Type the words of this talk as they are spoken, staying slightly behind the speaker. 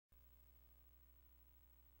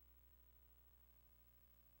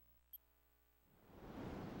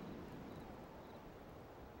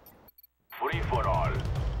Free for all.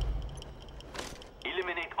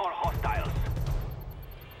 Eliminate all hostiles.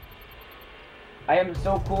 I am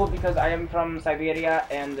so cool because I am from Siberia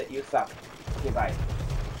and you suck. Okay, bye.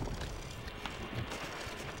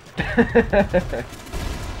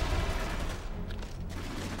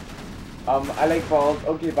 I like balls.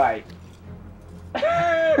 Okay, bye.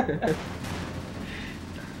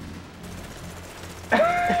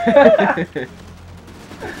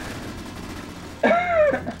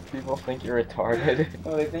 People think you're retarded.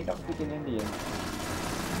 Oh, they think I'm speaking Indian.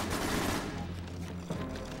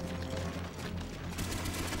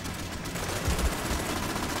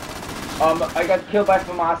 I got killed by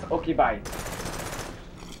FAMAS. Okay, bye.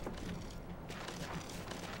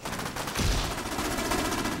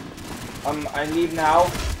 I leave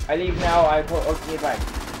now. I leave now. I go. Okay, bye.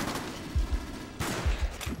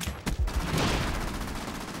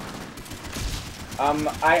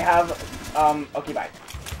 I have. Okay, bye.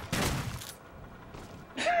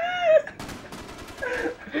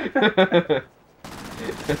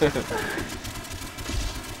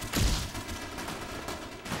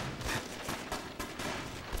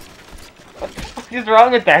 What the fuck is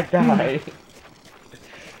wrong with that guy?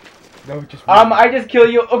 No, just I just kill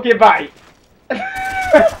you. Okay, bye.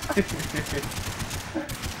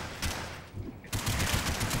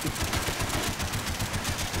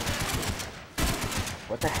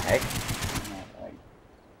 What the heck?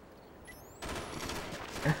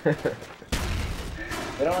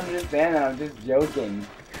 They don't understand that I'm just joking.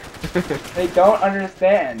 They don't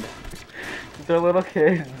understand. They're little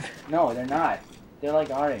kids. No, they're not. They're like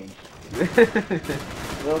our age.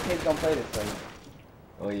 Little kids don't play this way.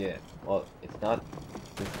 Oh yeah. Well, it's not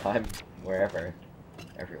this time wherever.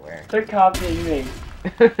 Everywhere. They're copying me.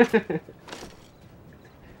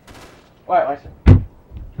 What? Watch it.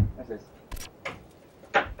 What's this?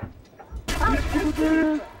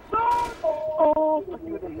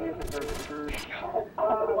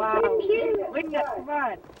 Oh, wow. Wait, come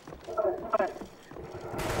on.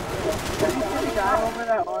 Did you die over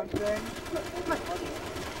that one thing?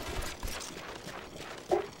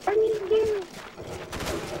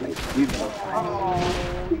 Oh,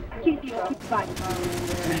 keep fighting.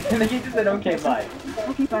 And he just said, okay, bye.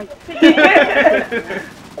 Okay, bye.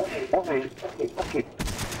 Okay.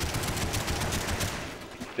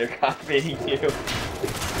 They're copying you.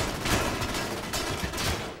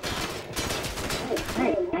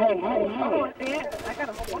 Hey. I got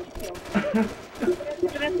a whole bunch of kills.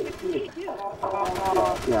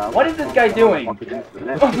 What is this guy doing?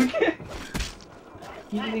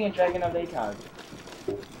 He's using a Dragon of ACOG.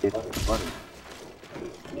 It's funny.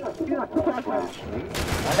 I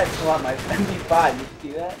had to pull out my MP5. Did you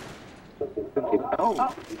see that? Oh,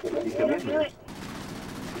 you come in here.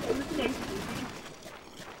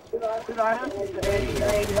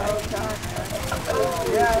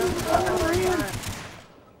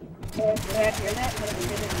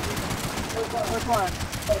 Which one?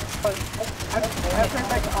 I turned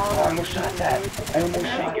back all I almost shot that. I almost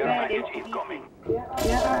shot Your that. package is coming.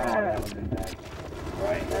 Yeah.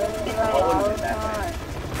 Right.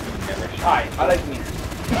 Hi, I like me.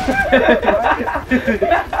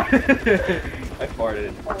 I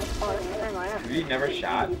farted. You never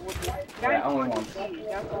shot? Yeah, only once.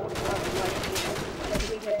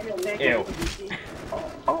 Ew.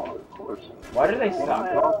 Oh, of course. Why do they suck?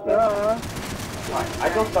 I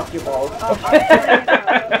go suck your balls.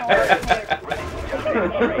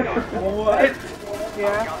 What?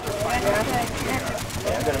 Yeah.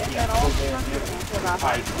 I'm gonna be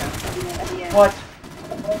Hi. What?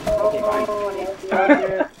 Okay, bye.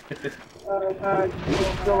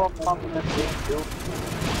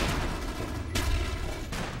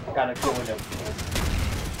 Gotta kill with him.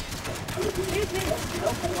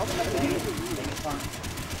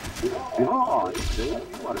 Oh, you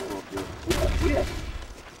want to go through.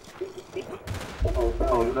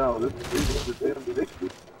 Oh no, this is damn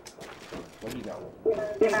ridiculous. Where do you go?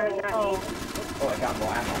 Oh, I got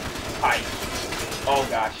more ammo. Hi. Oh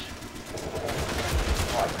gosh.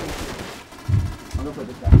 Oh, I couldn't. I'm gonna put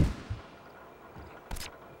this down.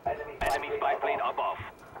 Enemy spy plane above.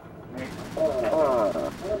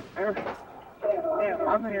 Yeah,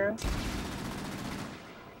 I'm here.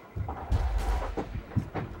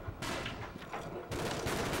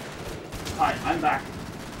 Hi, I'm back.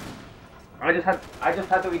 I just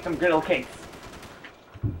had to eat some griddle cakes.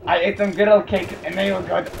 I ate some griddle cakes and they were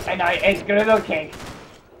good, and I ate griddle cakes.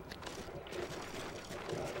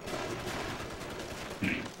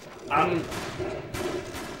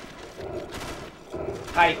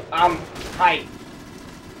 Hi, hi.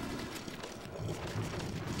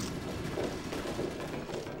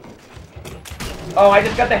 Oh, I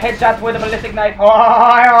just got the headshot with a ballistic knife. Oh,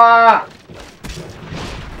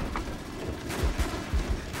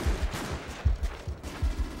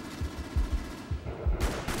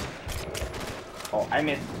 oh, I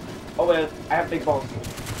missed. Oh well, I have big balls.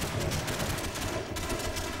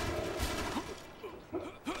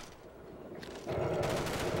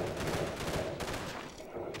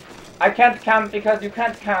 I can't camp because you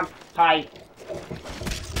can't camp. Hi.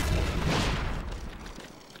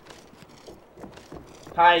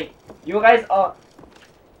 Hi. You guys are...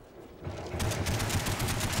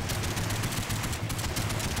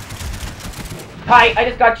 Hi, I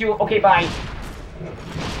just got you. Okay, bye.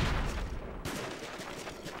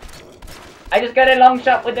 I just got a long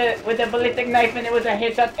shot with the ballistic knife and it was a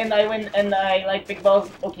headshot and I win and I like big balls.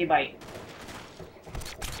 Okay, bye.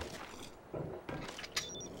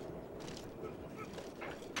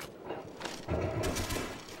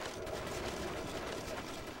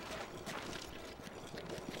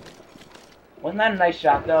 Wasn't that a nice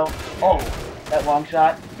shot though? Oh, that long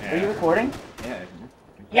shot. Yeah. Are you recording? Yeah.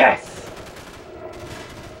 Yes.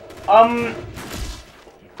 I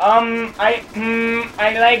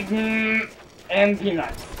like and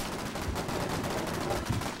peanuts.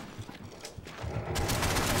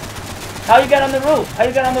 How you get on the roof? How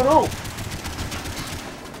you get on the roof?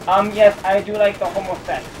 Yes, I do like the homo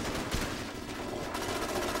sex.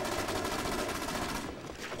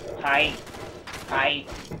 Hi. Hi.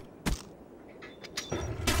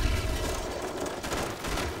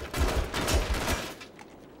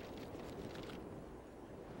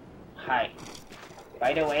 Hi.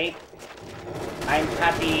 By the way, I'm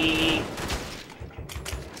happy.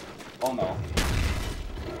 Oh no.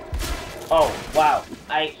 Oh wow,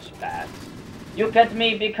 I spaz. You get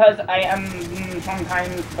me because I am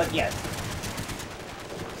sometimes, but yes.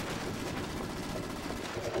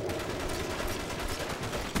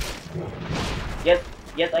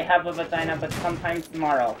 Yes, I have a vagina, but sometimes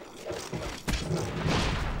tomorrow.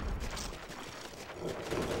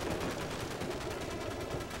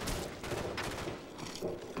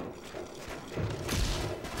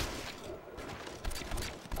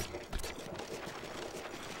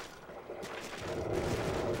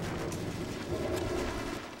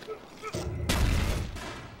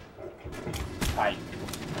 Hi.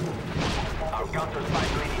 Our counter-spy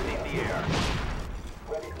plane is in the air.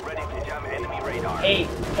 Ready to jam enemy radar.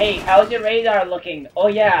 Hey, how's your radar looking? Oh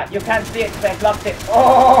yeah, you can't see it because I blocked it.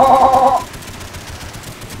 Oh!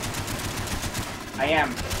 I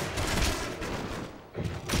am.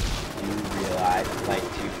 You realize it's like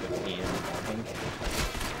 2:15 in the morning?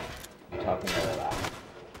 You're talking really loud.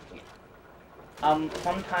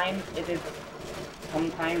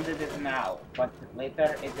 Sometimes it is now, but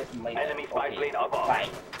later it is later. Enemy spy plane above. Bye.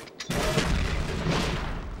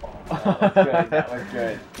 Oh, that was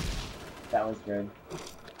good. That was good.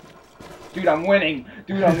 Dude, I'm winning.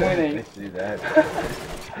 Dude, I'm winning. I see that.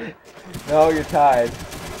 No, you're tied.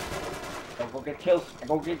 Don't go get kills.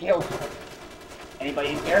 Go get kills.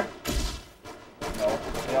 Anybody in here? No.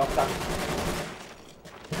 They all suck.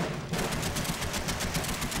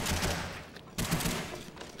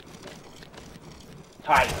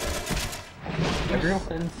 Hi.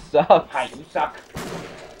 Everyone sucks. Hi, you suck.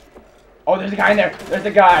 Oh, there's a guy in there. There's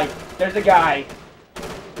a guy. There's a guy.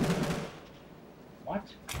 What?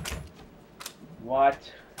 What?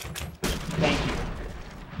 Thank you.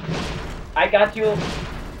 I got you.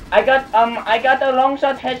 I got a long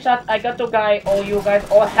shot, headshot. I got the guy. Oh, you guys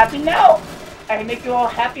all happy now? I make you all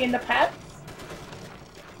happy in the past?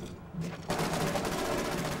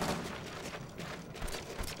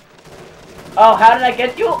 Oh, how did I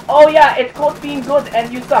get you? Oh yeah, it's called being good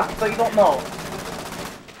and you suck, so you don't know.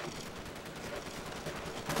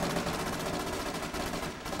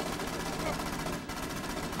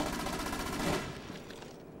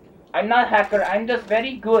 I'm not hacker, I'm just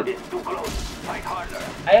very good. It's too close. Fight harder.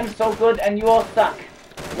 I am so good and you all suck.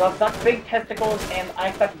 You all suck big testicles and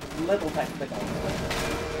I suck little testicles.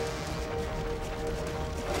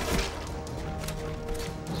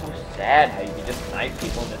 So sad how you can just knife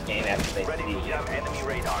people in this game after they Ready to see jam enemy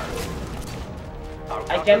radar.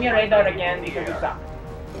 I jam your radar again because you suck.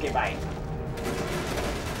 Okay, bye.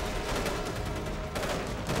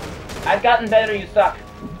 I've gotten better, you suck.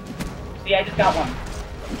 See, I just got one.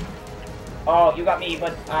 Oh, you got me,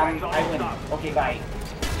 but I win. Okay, bye.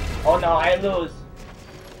 Oh no, I lose.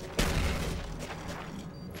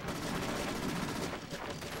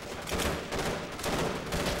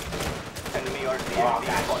 Enemy RCXD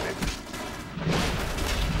spotted.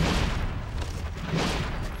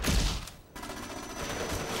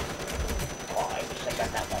 Oh, I wish I got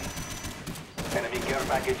that one. Enemy care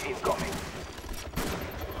package incoming.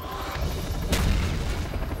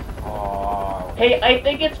 Hey, I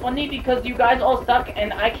think it's funny because you guys all suck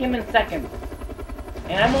and I came in second.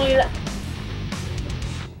 And I'm only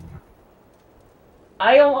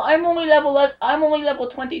I'm only level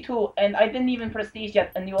 22 and I didn't even prestige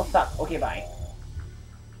yet and you all suck. Okay, bye.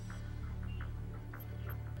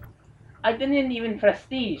 I didn't even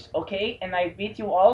prestige, okay? And I beat you all.